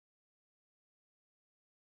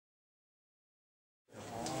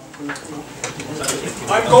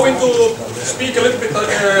I'm going to speak a little bit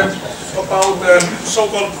about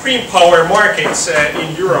so-called green power markets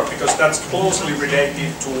in Europe, because that's closely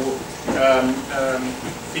related to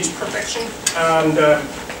fish protection, and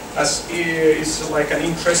as is like an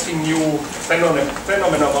interesting new phenomenon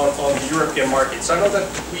on the European markets. I know that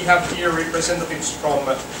we have here representatives from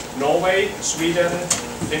Norway, Sweden,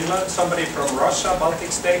 Finland, somebody from Russia,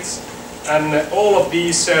 Baltic states, and all of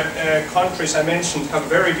these countries I mentioned have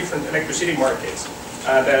very different electricity markets.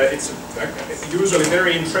 And it's usually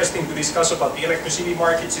very interesting to discuss about the electricity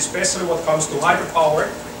markets, especially what comes to hydropower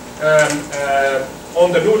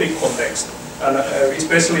on the Nordic context, and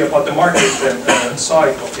especially about the market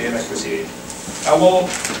side of the electricity. I will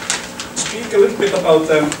speak a little bit about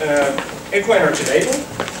the EKOenergy label,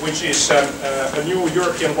 which is a new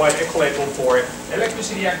European-wide eco-label for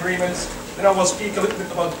electricity agreements. Then I will speak a little bit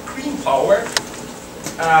about green power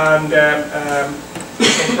and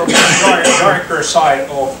probably the darker side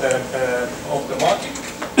of the market.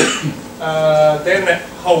 Then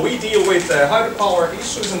how we deal with hydropower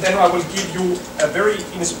issues, and then I will give you a very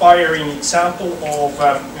inspiring example of,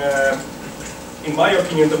 in my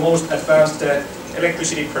opinion, the most advanced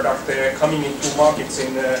electricity product coming into markets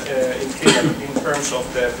in Finland in terms of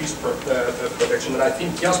the fish protection. And I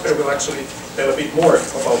think Jasper will actually tell a bit more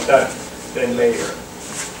about that then later.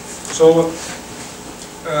 So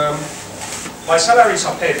my salaries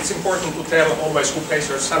are paid. It's important to tell always who pays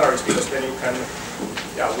your salaries, because then you can,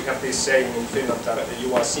 we have this saying in Finland that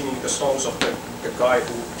you are singing the songs of the guy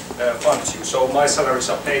who funds you. So my salaries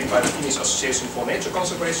are paid by the Finnish Association for Nature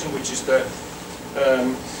Conservation, which is the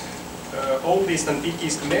oldest and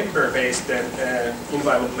biggest member-based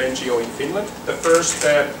environmental NGO in Finland. The first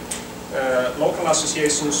local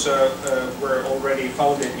associations were already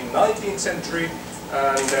founded in the 19th century,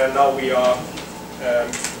 and now we are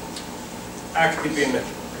active in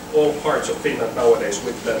all parts of Finland nowadays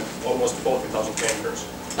with almost 40,000 members.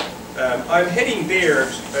 I'm heading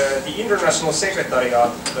there the International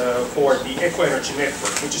Secretariat for the EKOenergy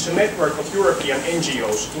Network, which is a network of European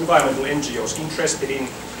NGOs, environmental NGOs, interested in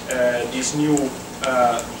this new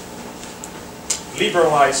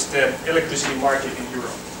liberalized electricity market in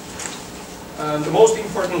Europe. The most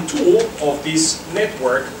important tool of this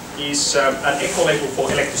network is an eco-label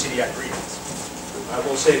for electricity agreements. I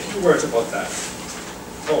will say a few words about that.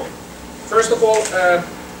 So, first of all,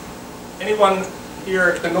 anyone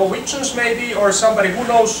here, the Norwegians maybe, or somebody who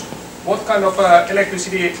knows what kind of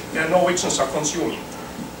electricity Norwegians are consuming?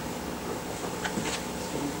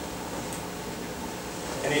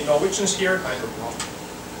 Any Norwegians here? I don't know.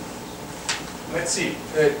 Let's see.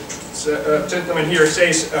 A gentleman here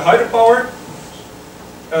says hydropower.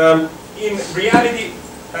 In reality,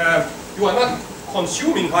 you are not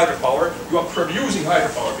consuming hydropower, you are producing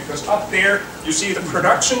hydropower, because up there you see the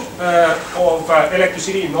production of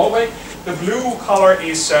electricity in Norway. The blue color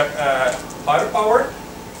is hydropower,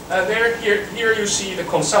 and here you see the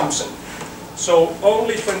consumption. So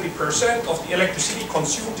only 20% of the electricity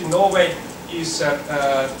consumed in Norway is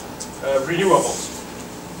renewables.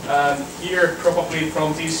 And here probably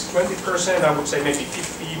from these 20%, I would say maybe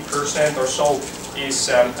 15% or so is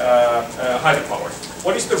hydropower.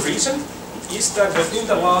 What is the reason? Is that within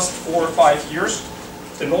the last 4 or 5 years,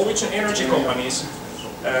 the Norwegian energy companies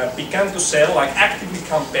began to sell, like actively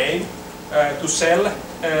campaign to sell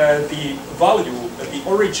the value, the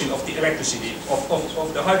origin of the electricity, of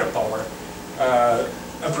the hydropower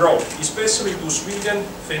abroad, especially to Sweden,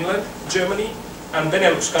 Finland, Germany, and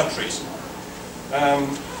Benelux countries.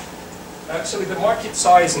 Actually, the market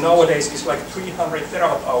size nowadays is like 300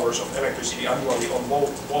 terawatt hours of electricity annually on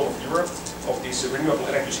whole of Europe, of this renewable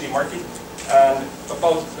electricity market. And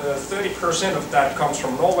about 30% of that comes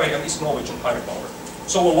from Norway and is Norwegian hydropower.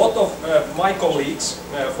 So a lot of my colleagues,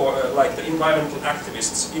 like the environmental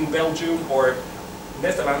activists in Belgium or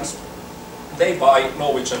Netherlands, they buy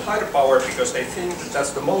Norwegian hydropower because they think that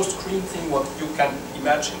that's the most green thing what you can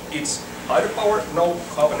imagine. It's hydropower, no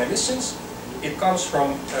carbon emissions. It comes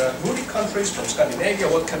from Nordic countries, from Scandinavia.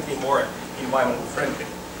 What can be more environmental friendly?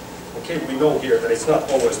 Okay, we know here that it's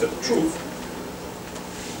not always the truth.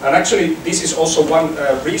 And actually, this is also one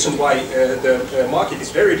reason why the market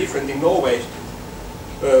is very different in Norway.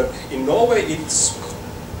 In Norway, it's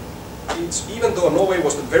even though Norway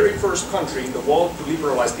was the very first country in the world to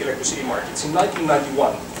liberalize the electricity markets in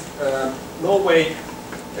 1991, Norway,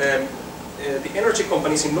 the energy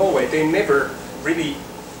companies in Norway, they never really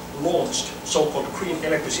launched so-called green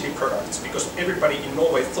electricity products, because everybody in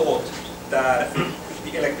Norway thought that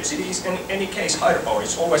the electricity is in any case hydropower.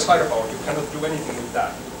 It's always hydropower. You cannot do anything with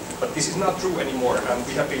that. But this is not true anymore, and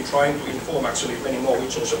we have been trying to inform actually many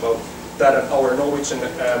Norwegians about that at our Norwegian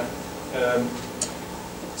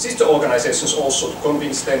sister organizations also to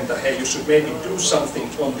convince them that, hey, you should maybe do something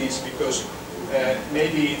on this, because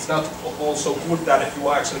maybe it's not also good that if you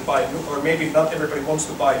actually buy, or maybe not everybody wants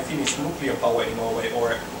to buy Finnish nuclear power in Norway,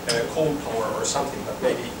 or coal power or something, but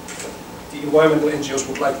maybe the environmental NGOs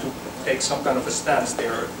would like to take some kind of a stance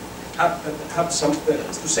there, have some,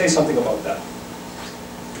 to say something about that.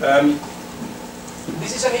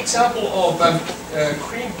 This is an example of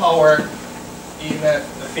green power in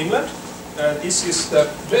Finland. This is the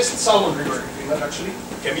West Salmon River in Finland, actually,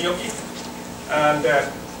 Kemijoki, and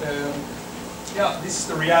yeah, this is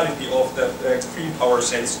the reality of the green power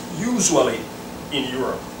sales usually in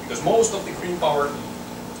Europe, because most of the green power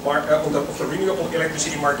of the renewable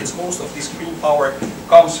electricity markets, most of this green power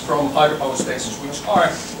comes from hydropower stations, which are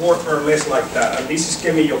more or less like that. And this is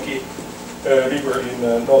Kemijoki river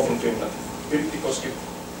in northern Finland, Pirttikoski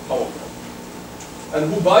power plant.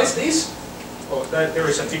 And who buys this? Oh, there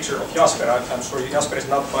is a picture of Jasper. I'm sorry, Jasper is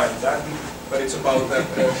not buying that, but it's about that.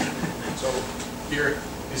 So here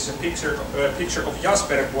is a picture of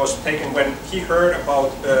Jasper was taken when he heard about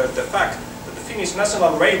the fact that the Finnish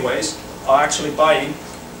National Railways are actually buying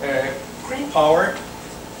green power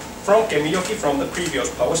from Kemijoki, from the previous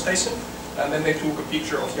power station, and then they took a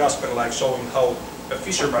picture of Jasper, like showing how a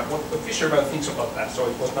fisherman, what the fisherman thinks about that. So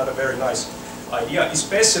it was not a very nice idea,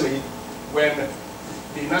 especially when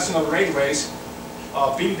the National Railways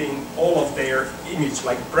are building all of their image,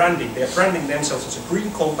 like branding. They're branding themselves as a green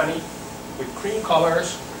company with green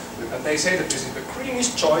colors, and they say that this is the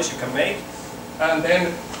greenest choice you can make, and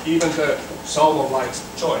then even the salmon likes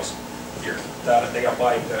choice here, that they are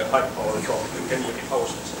buying the hydropower from the Kemijoki power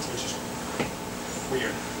stations, which is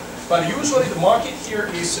weird. But usually the market here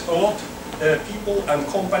is a lot people and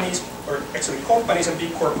companies, or actually companies and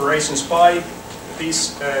big corporations buy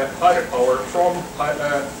this hydropower from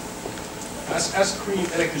as green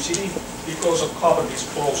electricity because of carbon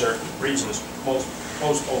disclosure reasons most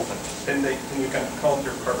often. Then you can count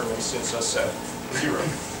your carbon emissions as zero.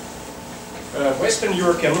 Western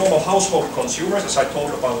European normal household consumers, as I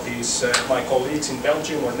told about these, my colleagues in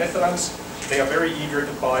Belgium or Netherlands, they are very eager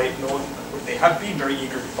to buy, they have been very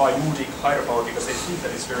eager to buy Nordic hydropower because they think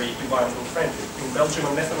that it's very environmental friendly. In Belgium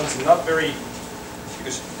and Netherlands, it's not very,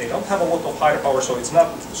 because they don't have a lot of hydropower, so it's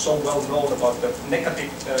not so well known about the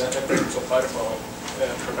negative effects of hydropower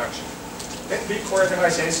production. Then big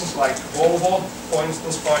organizations like Volvo, for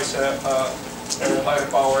instance, buys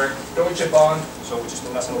hydropower, Deutsche Bahn, so which is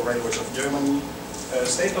the National Railways of Germany,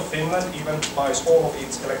 State of Finland even buys all of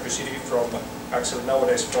its electricity from, actually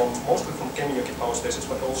nowadays mostly from Kemijoki power stations,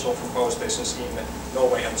 but also from power stations in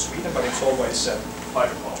Norway and Sweden, but it's always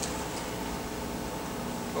hydropower.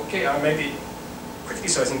 Okay, I may be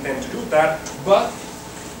criticizing them to do that, but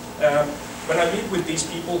when I meet with these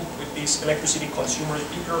people, with these electricity consumers,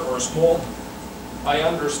 bigger or small, I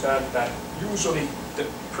understand that usually the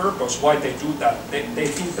purpose why they do that, they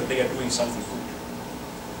think that they are doing something good.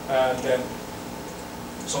 And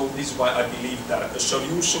so this is why I believe that the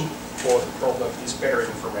solution for the problem is better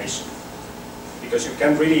information. Because you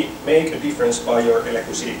can really make a difference by your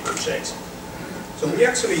electricity purchase. So we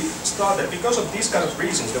actually started, because of these kind of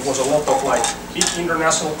reasons, there was a lot of like big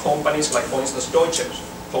international companies, like for instance Deutsche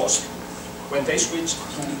Post, when they switched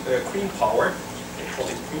to green power, they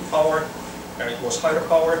called it green power, it was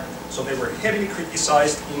hydropower, so they were heavily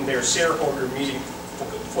criticized in their shareholder meeting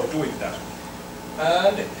for doing that.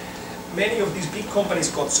 And many of these big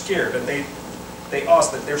companies got scared, and they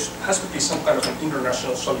asked that there has to be some kind of an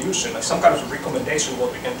international solution, like some kind of a recommendation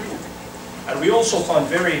what we can do. And we also found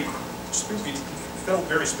felt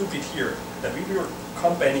very stupid here, that we were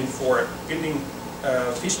campaigning for building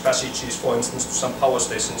fish passages, for instance, to some power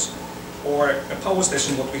stations, or a power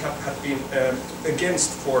station what we have been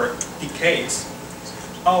against for decades.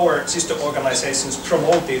 Our sister organizations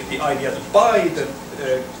promoted the idea to buy the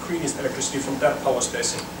greenest electricity from that power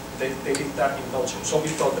station. They did that in Belgium. So we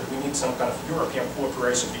thought that we need some kind of European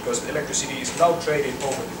cooperation because the electricity is now traded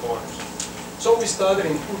over the borders. So we started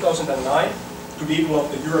in 2009 to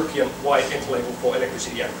develop the European-wide eco-label for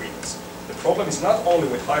electricity agreements. The problem is not only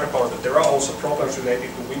with hydropower, but there are also problems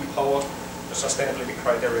related to wind power, the sustainability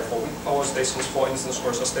criteria for wind power stations, for instance,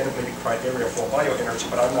 or sustainability criteria for bioenergy,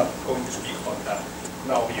 but I'm not going to speak about that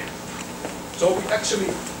now here. So we actually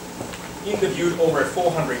interviewed over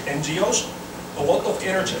 400 NGOs, a lot of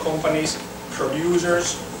energy companies,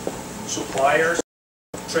 producers, suppliers,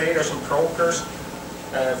 traders and brokers,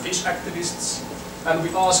 fish activists, and we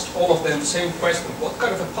asked all of them the same question: what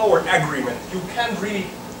kind of a power agreement you can really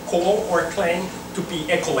call or claim to be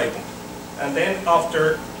eco-labeled? And then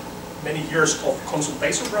after many years of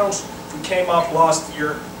consultation rounds, we came up last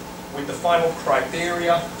year with the final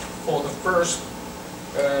criteria for the first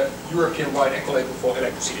European-wide eco-label for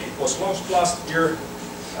electricity. It was launched last year,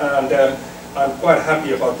 and I'm quite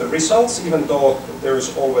happy about the results, even though there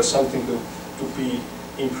is always something to be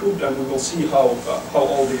improved, and we will see how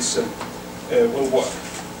all this will work.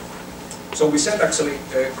 So we set actually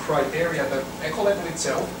criteria. The eco-label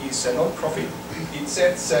itself is a non-profit. It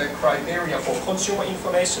sets criteria for consumer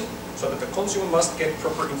information, so that the consumer must get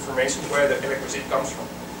proper information where the electricity comes from.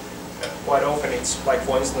 Quite often it's like,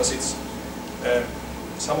 for instance, it's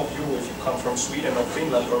some of you, if you come from Sweden or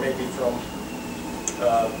Finland, or maybe from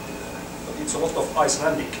it's a lot of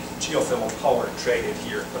Icelandic geothermal power traded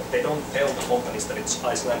here, but they don't tell the companies that it's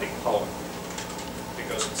Icelandic power,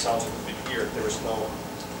 because it sounds a little bit weird. There is no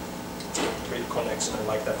grid connection and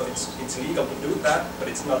like that, but it's legal to do that, but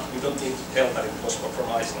it's not. You don't need to tell that it was from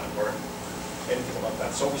Iceland or anything about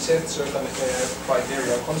that. So we set certain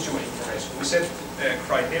criteria on consumer information. We set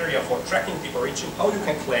criteria for tracking the origin, how you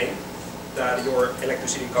can claim that your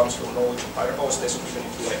electricity comes from Nordic hydropower station, even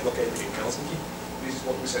if you are located in Helsinki. This is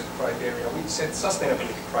what we set criteria. We set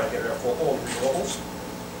sustainability criteria for all renewables,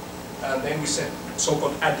 and then we set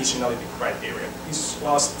so-called additionality criteria. This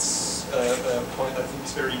last point I think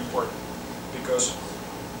is very important, because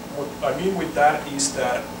what I mean with that is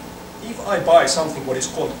that if I buy something what is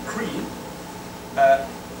called green,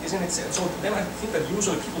 isn't it so? Then I think that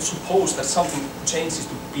usually people suppose that something changes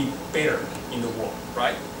to be better in the world,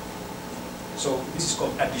 right? So this is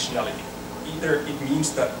called additionality. Either it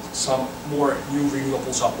means that some more new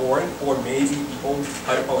renewables are born, or maybe the old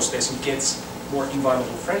hydropower station gets more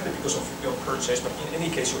environmental friendly because of your purchase, but in any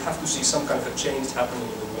case you have to see some kind of a change happening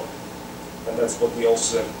in the world. And that's what we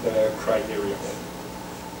also set criteria on.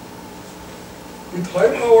 With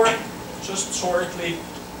hydropower, just shortly,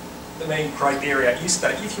 the main criteria is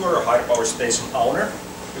that if you are a hydropower station owner,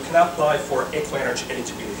 you can apply for EKOenergy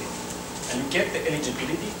eligibility. And you get the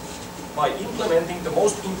eligibility by implementing the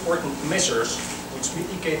most important measures which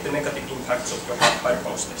mitigate the negative impacts of your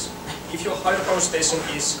hydropower station. If your hydropower station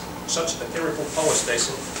is such a terrible power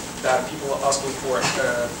station that people are asking for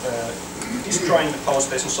destroying the power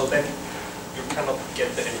station, so then you cannot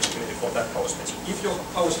get the eligibility for that power station. If your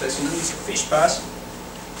power station needs a fish pass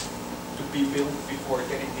to be built before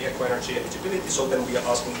getting the EKOenergy eligibility, so then we are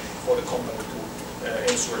asking for the company to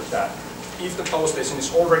ensure that. If the power station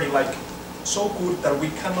is already like so good that we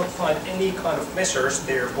cannot find any kind of measures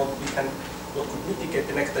there what could mitigate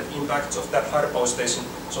the negative impacts of that hydropower station,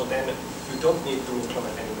 so then you don't need to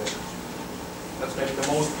implement any measures. That's maybe the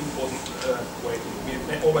most important way to do.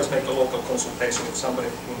 We always make a local consultation with somebody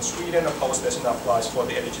in Sweden. A power station applies for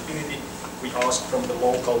the eligibility. We ask from the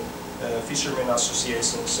local fishermen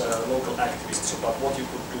associations, local activists about what you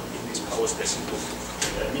could do in this power station to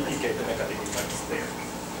mitigate the negative impacts there.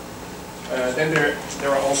 Then there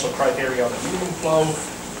are also criteria on the minimum flow,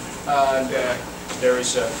 and there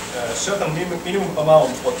is a certain minimum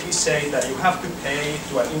amount what we say that you have to pay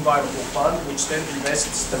to an environmental fund, which then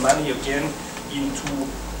invests the money again into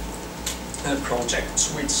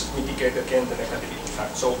projects which mitigate again the negative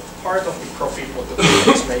impact. So part of the profit what the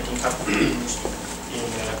company is making has to be used in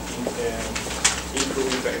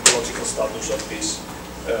improving the ecological status of this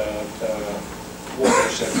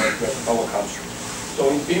watershed where the power comes from. So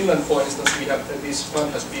in Finland, for instance, we have this fund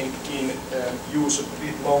has been in use a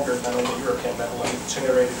bit longer than on the European level, and it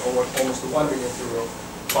generated over almost €1 million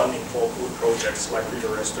funding for good projects like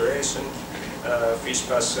river restoration, fish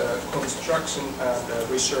pass construction, and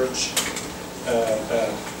research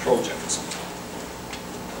projects.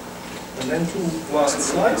 And then two last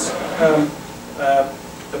slides.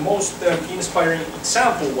 The most inspiring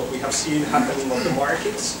example what we have seen happening on the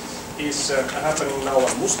markets is happening now on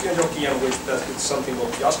Mustianjoki, and with something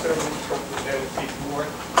what Jasper will talk a bit more.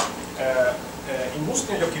 In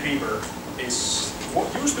Mustianjoki River is what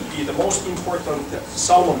used to be the most important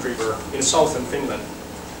salmon river in southern Finland.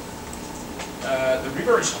 The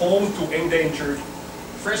river is home to endangered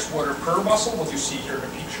freshwater pearl mussel, what you see here in the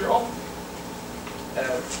picture of.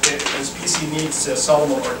 The species needs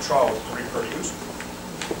salmon or trout to reproduce.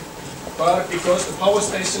 But because the power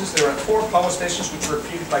stations, there are 4 power stations which were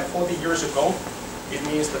built like 40 years ago, it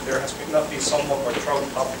means that there has not been salmon or trout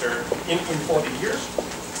after in 40 years.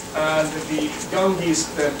 And the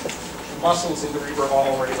youngest mussels in the river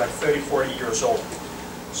are already like 30-40 years old.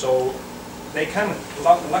 So they can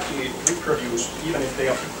luckily reproduce even if they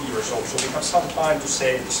are 50 years old. So we have some time to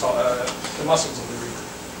save the mussels in the river.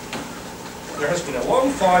 There has been a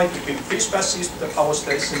long fight between fish passes to the power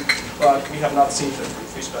station, but we have not seen the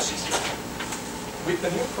fish passes yet. With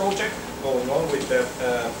the new project going on with the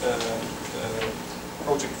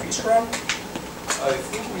project FishRun, I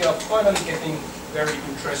think we are finally getting very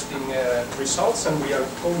interesting results, and we are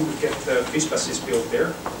going to get the fish passes built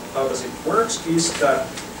there. How does it work is that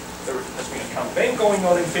there has been a campaign going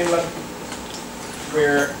on in Finland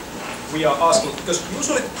where we are asking, because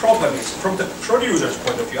usually the problem is, from the producer's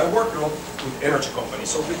point of view, I work a lot with energy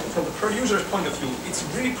companies, so from the producer's point of view, it's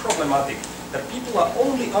really problematic that people are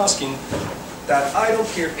only asking that I don't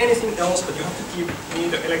care anything else, but you have to give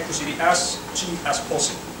me the electricity as cheap as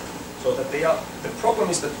possible. So that the problem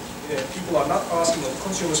is that people are not asking, or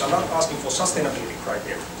consumers are not asking for sustainability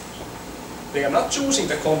criteria. They are not choosing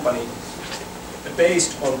the company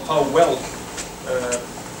based on how well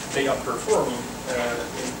they are performing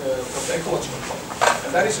from the ecological point.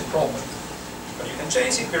 And that is a problem. But you can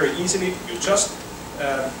change it very easily. You just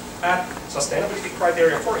add sustainability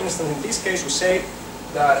criteria. For instance, in this case, we say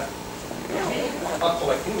that we are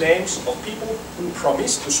collecting names of people who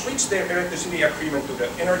promise to switch their electricity agreement to the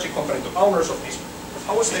energy company, to owners of these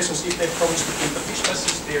power stations, if they promise to put the fish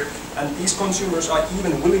passes there. And these consumers are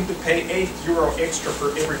even willing to pay €8 extra per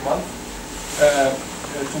every month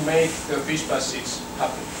to make the fish passes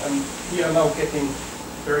happen. And we are now getting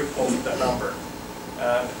very close to that number.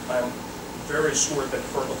 And I'm very sure that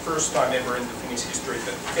for the first time ever in the Finnish history,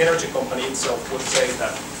 the energy company itself would say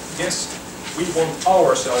that, yes, we want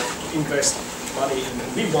ourselves to invest money in, and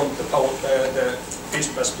we want the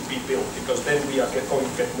fish pass to be built, because then we are going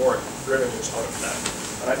to get more revenues out of that.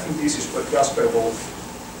 And I think this is what Jasper will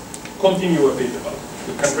continue a bit about.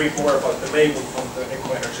 You can read more about the label on the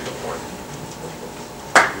EKOenergy report.